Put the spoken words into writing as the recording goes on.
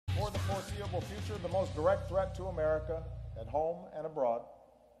foreseeable future, the most direct threat to America, at home and abroad,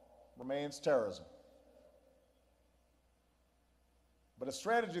 remains terrorism. But a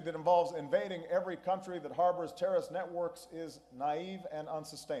strategy that involves invading every country that harbors terrorist networks is naive and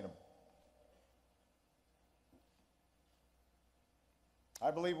unsustainable.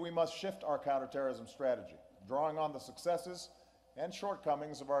 I believe we must shift our counterterrorism strategy, drawing on the successes and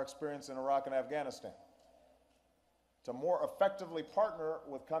shortcomings of our experience in Iraq and Afghanistan, to more effectively partner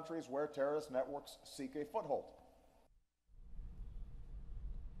with countries where terrorist networks seek a foothold.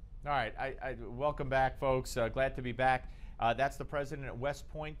 All right, welcome back, folks. Glad to be back. That's the president at West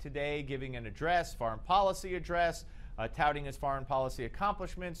Point today, giving an address, foreign policy address, touting his foreign policy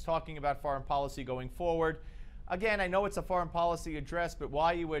accomplishments, talking about foreign policy going forward. Again, I know it's a foreign policy address, but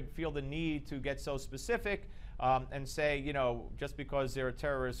why you would feel the need to get so specific and say, you know, just because there are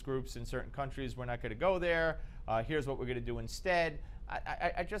terrorist groups in certain countries, we're not going to go there. Here's what we're going to do instead.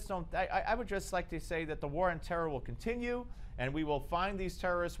 I just don't. I would just like to say that the war on terror will continue, and we will find these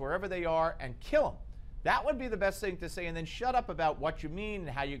terrorists wherever they are and kill them. That would be the best thing to say, and then shut up about what you mean and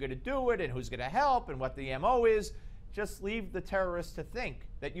how you're going to do it and who's going to help and what the MO is. Just leave the terrorists to think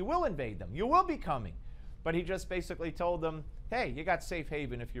that you will invade them. You will be coming. But he just basically told them, hey, you got safe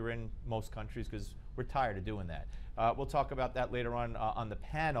haven if you're in most countries because we're tired of doing that. We'll talk about that later on the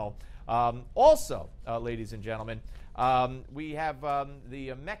panel. Also, ladies and gentlemen, we have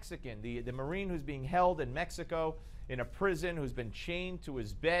the Mexican, the Marine who's being held in Mexico in a prison, who's been chained to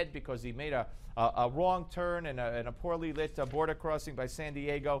his bed because he made a wrong turn in a poorly lit border crossing by San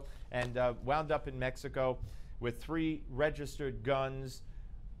Diego and wound up in Mexico with 3 registered guns.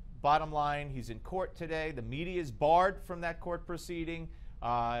 Bottom line, he's in court today. The media is barred from that court proceeding.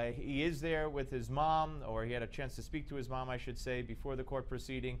 He is there with his mom, or he had a chance to speak to his mom, I should say, before the court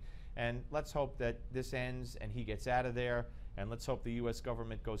proceeding. And let's hope that this ends and he gets out of there. And let's hope the U.S.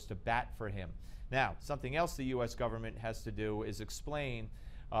 government goes to bat for him. Now, something else the U.S. government has to do is explain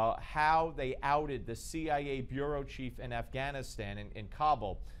how they outed the CIA bureau chief in Afghanistan, in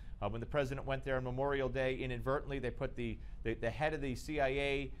Kabul. When the president went there on Memorial Day, inadvertently, they put the head of the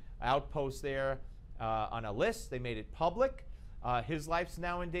CIA outpost there on a list. They made it public. His life's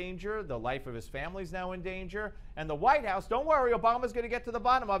now in danger. The life of his family's now in danger. And the White House, don't worry, Obama's going to get to the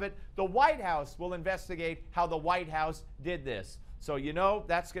bottom of it. The White House will investigate how the White House did this. So you know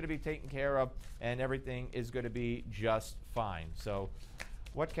that's going to be taken care of, and everything is going to be just fine. So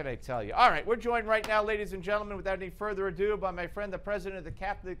what can I tell you? All right, we're joined right now, ladies and gentlemen, without any further ado, by my friend, the president of the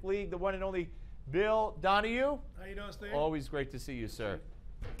Catholic League, the one and only Bill Donohue. How you doing, Steve? Always great to see you, sir.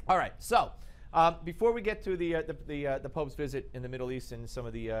 All right, so before we get to the Pope's visit in the Middle East and some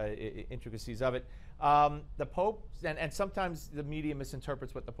of the intricacies of it, the Pope, and sometimes the media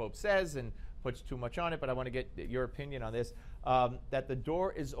misinterprets what the Pope says and puts too much on it, but I want to get your opinion on this, that the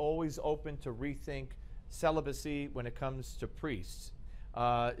door is always open to rethink celibacy when it comes to priests.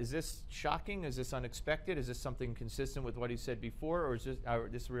 Is this shocking? Is this unexpected? Is this something consistent with what he said before, or is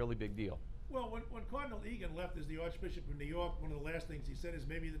this a really big deal? Well, when Cardinal Egan left as the Archbishop of New York, one of the last things he said is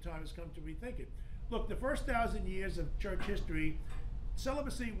maybe the time has come to rethink it. Look, the first 1,000 years of church history,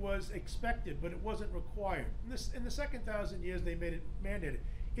 celibacy was expected, but it wasn't required. In the second 1,000 years, they made it mandated.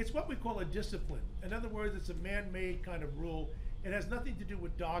 It's what we call a discipline. In other words, it's a man-made kind of rule. It has nothing to do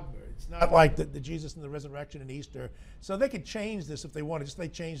with dogma. It's not like the Jesus and the resurrection and Easter. So they could change this if they wanted. Just they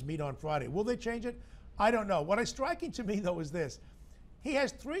changed meat on Friday. Will they change it? I don't know. What is striking to me, though, is this. He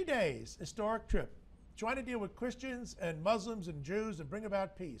has 3 days, historic trip, trying to deal with Christians and Muslims and Jews and bring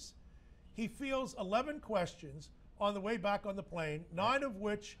about peace. He fields 11 questions on the way back on the plane, 9 of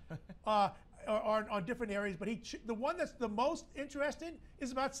which are on different areas. But the one that's the most interesting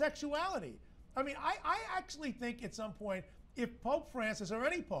is about sexuality. I mean, I actually think at some point, if Pope Francis or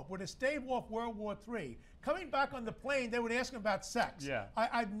any pope were to stave off World War III, coming back on the plane, they would ask him about sex. Yeah.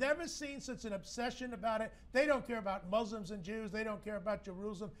 I've never seen such an obsession about it. They don't care about Muslims and Jews. They don't care about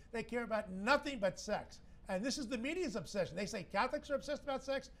Jerusalem. They care about nothing but sex. And this is the media's obsession. They say Catholics are obsessed about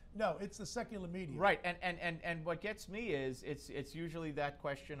sex. No, it's the secular media. Right, and what gets me is it's usually that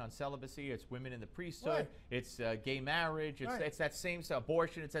question on celibacy. It's women in the priesthood. Right. It's gay marriage. It's Right. it's that same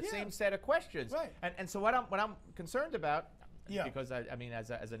abortion. It's that same set of questions. Right. And so what I'm concerned about, Yeah. because I mean as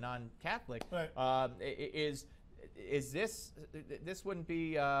a non-Catholic, Right. is this wouldn't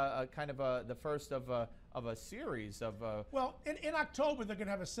be a kind of the first of a series of. Well, in October, they're going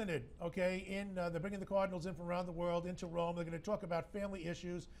to have a synod, okay? They're bringing the cardinals in from around the world into Rome. They're going to talk about family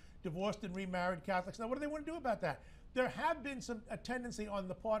issues, divorced and remarried Catholics. Now, what do they want to do about that? There have been a tendency on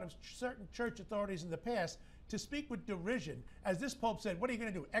the part of certain church authorities in the past to speak with derision. As this Pope said, what are you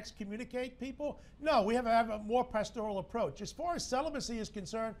going to do, excommunicate people? No, we have to have a more pastoral approach. As far as celibacy is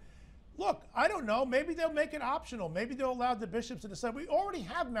concerned, Look, I don't know. Maybe they'll make it optional. Maybe they'll allow the bishops to decide. We already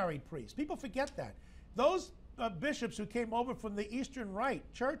have married priests. People forget that. Those bishops who came over from the Eastern Rite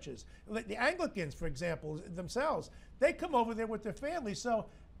churches, the Anglicans, for example, themselves, they come over there with their families. So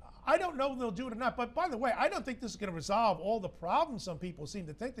I don't know if they'll do it or not. But by the way, I don't think this is going to resolve all the problems some people seem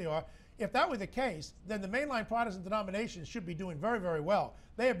to think they are. If that were the case, then the mainline Protestant denominations should be doing very, very well.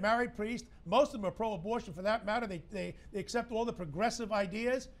 They have married priests. Most of them are pro-abortion for that matter. They accept all the progressive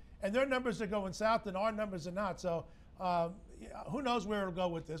ideas. And their numbers are going south and our numbers are not. So who knows where it'll go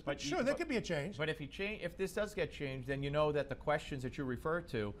with this. But sure, there could be a change. But if this does get changed, then you know that the questions that you refer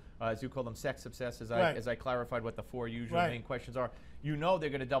to, as you call them sex obsessed, as I clarified what the 4 usual main questions are, you know they're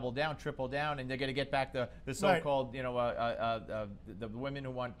going to double down, triple down, and they're going to get back the so-called, the women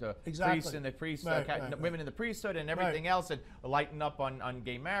who want the priests and the priests, women in the priesthood and everything else, and lighten up on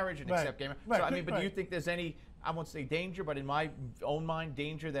gay marriage and accept gay marriage. So, I mean, but do you think there's any, I won't say danger, but in my own mind,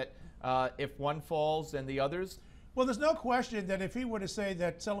 danger that if one falls, then the others? Well, there's no question that if he were to say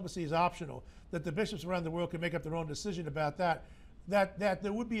that celibacy is optional, that the bishops around the world can make up their own decision about that, that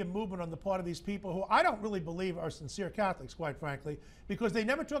there would be a movement on the part of these people who I don't really believe are sincere Catholics, quite frankly, because they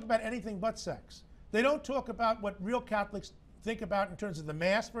never talk about anything but sex. They don't talk about what real Catholics think about in terms of the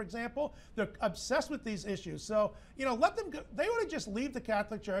Mass, for example. They're obsessed with these issues. So, let them go. They ought to just leave the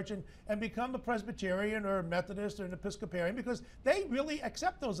Catholic Church and become a Presbyterian or a Methodist or an Episcopalian, because they really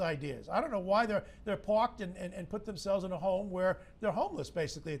accept those ideas. I don't know why they're parked and put themselves in a home where they're homeless,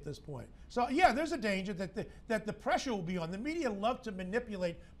 basically, at this point. So, yeah, there's a danger that the pressure will be on. The media love to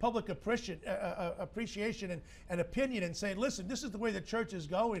manipulate public appreciation and opinion and say, listen, this is the way the church is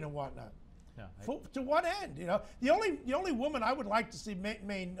going and whatnot. To what end? The only woman I would like to see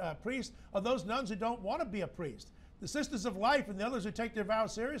main priest are those nuns who don't want to be a priest. The Sisters of Life and the others who take their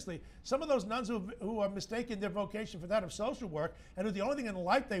vows seriously. Some of those nuns who are mistaking their vocation for that of social work, and who the only thing in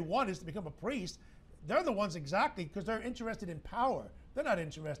life they want is to become a priest, they're the ones exactly because they're interested in power. They're not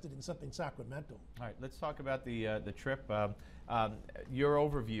interested in something sacramental. All right, let's talk about the trip. Your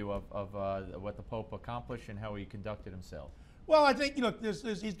overview of what the Pope accomplished and how he conducted himself. Well, I think,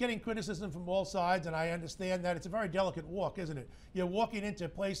 he's getting criticism from all sides, and I understand that. It's a very delicate walk, isn't it? You're walking into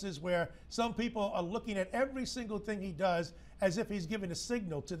places where some people are looking at every single thing he does as if he's giving a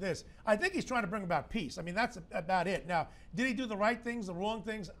signal to this. I think he's trying to bring about peace. I mean, that's about it. Now, did he do the right things, the wrong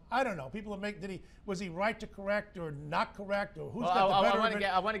things? I don't know. People was he right to correct or not correct, or who's got the better of it?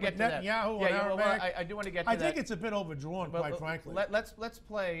 I want to get to that. Netanyahu and Aramaic? I do want to get to that. I think it's a bit overdrawn, quite frankly. Let's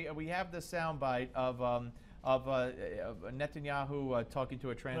play. We have the soundbite of Netanyahu talking to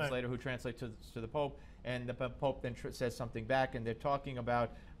a translator who translates to the Pope, and the Pope then says something back, and they're talking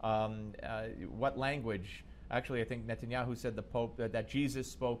about what language. Actually, I think Netanyahu said the Pope that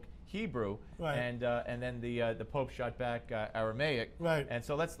Jesus spoke Hebrew, and then the Pope shot back Aramaic. Right. And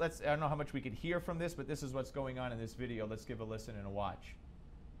so let's. I don't know how much we could hear from this, but this is what's going on in this video. Let's give a listen and a watch.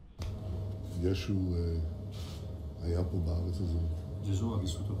 ישו היה פה בארץ הזאת. Gesù ha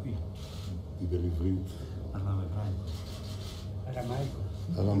vissuto qui. דיבר עברית. Parlava ebraico.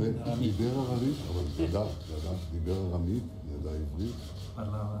 ארמית. דיבר ערבית, אבל ידע, דיבר ארמית, ידע עברית.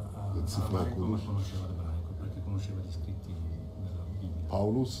 Parlava aramaico, ma conosceva l'ebraico, perché conosceva gli scritti della Bibbia.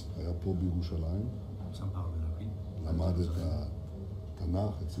 פאולוס היה פה בירושלים. San Paolo era qui. למד את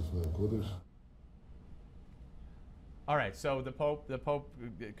התנ"ך, את ספרי הקודש. All right, so the Pope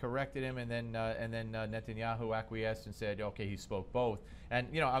corrected him, and then Netanyahu acquiesced and said, okay, he spoke both. And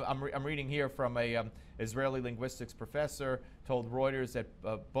I'm reading here from a Israeli linguistics professor told Reuters that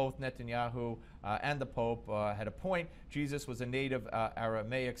both Netanyahu and the Pope had a point. Jesus was a native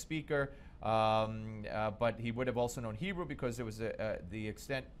Aramaic speaker, but he would have also known Hebrew because there was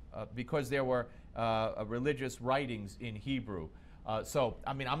because there were religious writings in Hebrew. So,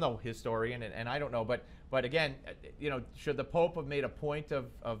 I mean, I'm no historian, and I don't know, but again, should the Pope have made a point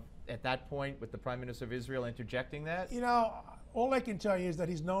of at that point with the Prime Minister of Israel interjecting that? All I can tell you is that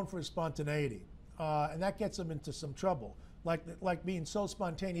he's known for his spontaneity, and that gets him into some trouble. Like being so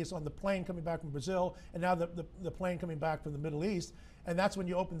spontaneous on the plane coming back from Brazil, and now the plane coming back from the Middle East, and that's when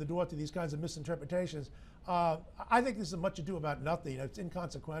you open the door to these kinds of misinterpretations. I think this is much ado about nothing. It's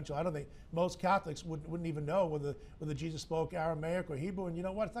inconsequential. I don't think most Catholics wouldn't even know whether Jesus spoke Aramaic or Hebrew, and you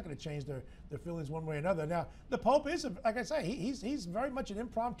know what? It's not going to change their feelings one way or another. Now, the Pope is, like I say, he's very much an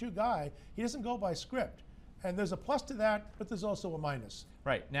impromptu guy. He doesn't go by script. And there's a plus to that, but there's also a minus.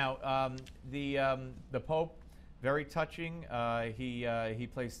 Right. Now, the Pope Very touching. He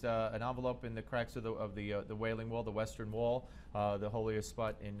placed an envelope in the cracks of the Wailing Wall, the Western Wall, the holiest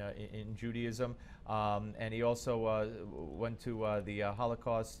spot in Judaism. And he also went to the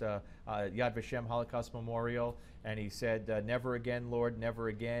Holocaust, Yad Vashem Holocaust Memorial, and he said, "Never again, Lord, never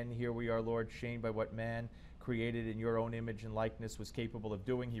again. Here we are, Lord, shamed by what man created in your own image and likeness was capable of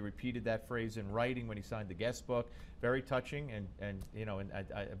doing." He repeated that phrase in writing when he signed the guest book. Very touching and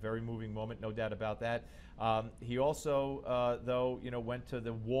a very moving moment, no doubt about that. He also, though, went to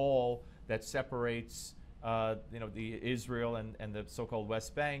the wall that separates, the Israel and the so-called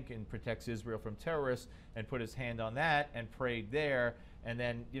West Bank and protects Israel from terrorists, and put his hand on that and prayed there, and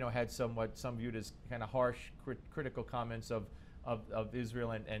then, had some viewed as kind of harsh, critical comments of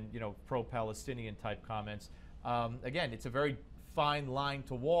Israel and pro-Palestinian type comments. Again, it's a very fine line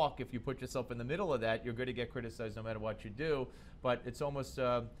to walk. If you put yourself in the middle of that, you're going to get criticized no matter what you do. But it's almost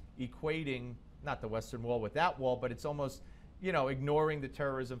equating not the Western Wall with that wall, but it's almost ignoring the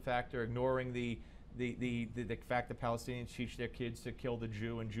terrorism factor, ignoring the fact that Palestinians teach their kids to kill the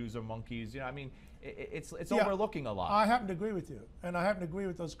Jew and Jews are monkeys. It's overlooking a lot. I happen to agree with you, and I happen to agree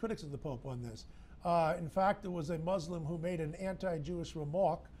with those critics of the Pope on this. In fact, there was a Muslim who made an anti-Jewish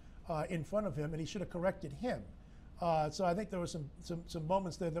remark in front of him, and he should have corrected him. So I think there were some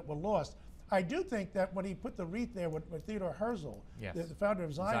moments there that were lost. I do think that when he put the wreath there with Theodore Herzl, yes, the founder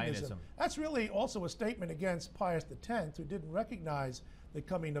of Zionism, that's really also a statement against Pius X, who didn't recognize the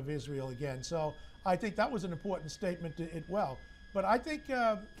coming of Israel again. So I think that was an important statement as well. But I think,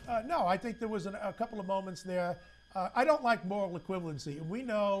 no, I think there was a couple of moments there. I don't like moral equivalency. And we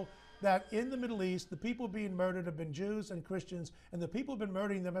know that in the Middle East, the people being murdered have been Jews and Christians, and the people who have been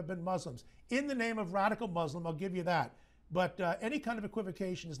murdering them have been Muslims. In the name of radical Muslim, I'll give you that. But any kind of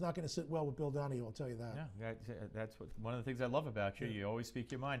equivocation is not going to sit well with Bill Donohue, I'll tell you that. Yeah, that's one of the things I love about you. You always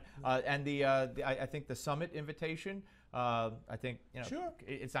speak your mind. And I think the summit invitation, I think, sure,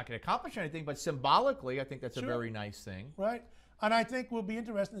 it's not going to accomplish anything, but symbolically, I think that's a very nice thing. Right. And I think we'll be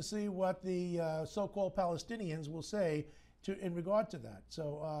interested to see what the so-called Palestinians will say in regard to that.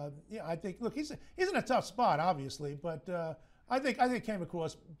 So, yeah, I think, look, he's in a tough spot, obviously, but I think it came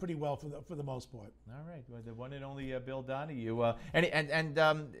across pretty well for the most part. All right, well, the one and only Bill Donohue,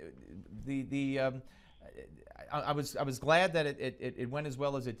 I was glad that it went as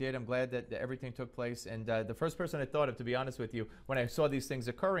well as it did. I'm glad that everything took place. And the first person I thought of, to be honest with you, when I saw these things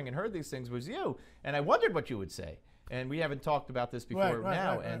occurring and heard these things, was you. And I wondered what you would say. And we haven't talked about this before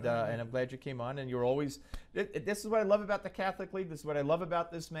and I'm glad you came on. And you're always, this is what I love about the Catholic League. This is what I love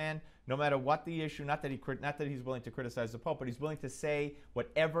about this man. No matter what the issue, not that he's willing to criticize the Pope, but he's willing to say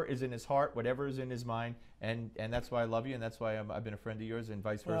whatever is in his heart, whatever is in his mind. And that's why I love you, and that's why I've been a friend of yours, and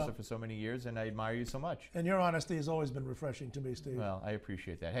vice versa for so many years. And I admire you so much. And your honesty has always been refreshing to me, Steve. Well, I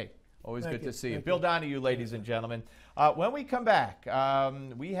appreciate that. Hey, always good to see you. Bill Donohue, ladies and gentlemen. When we come back,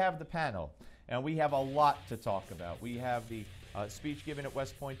 we have the panel. And we have a lot to talk about. We have the speech given at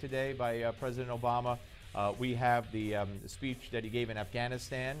West Point today by President Obama. We have the speech that he gave in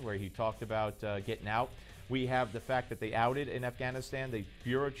Afghanistan, where he talked about getting out. We have the fact that they outed in Afghanistan the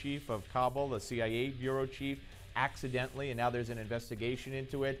bureau chief of Kabul, the CIA bureau chief, accidentally, and now there's an investigation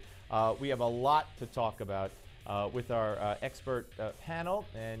into it. We have a lot to talk about with our expert panel.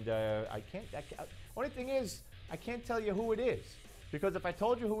 And only thing is, I can't tell you who it is. Because if I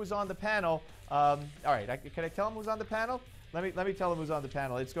told you who was on the panel, all right, can I tell him who's on the panel? Let me tell him who's on the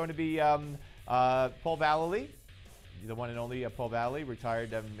panel. It's going to be Paul Vallely, the one and only Paul Vallely,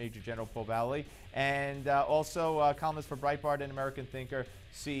 retired Major General Paul Vallely, and also columnist for Breitbart and American thinker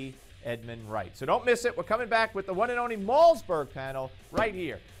C. Edmund Wright. So don't miss it. We're coming back with the one and only Malzberg panel right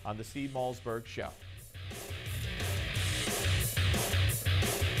here on the Steve Malzberg Show.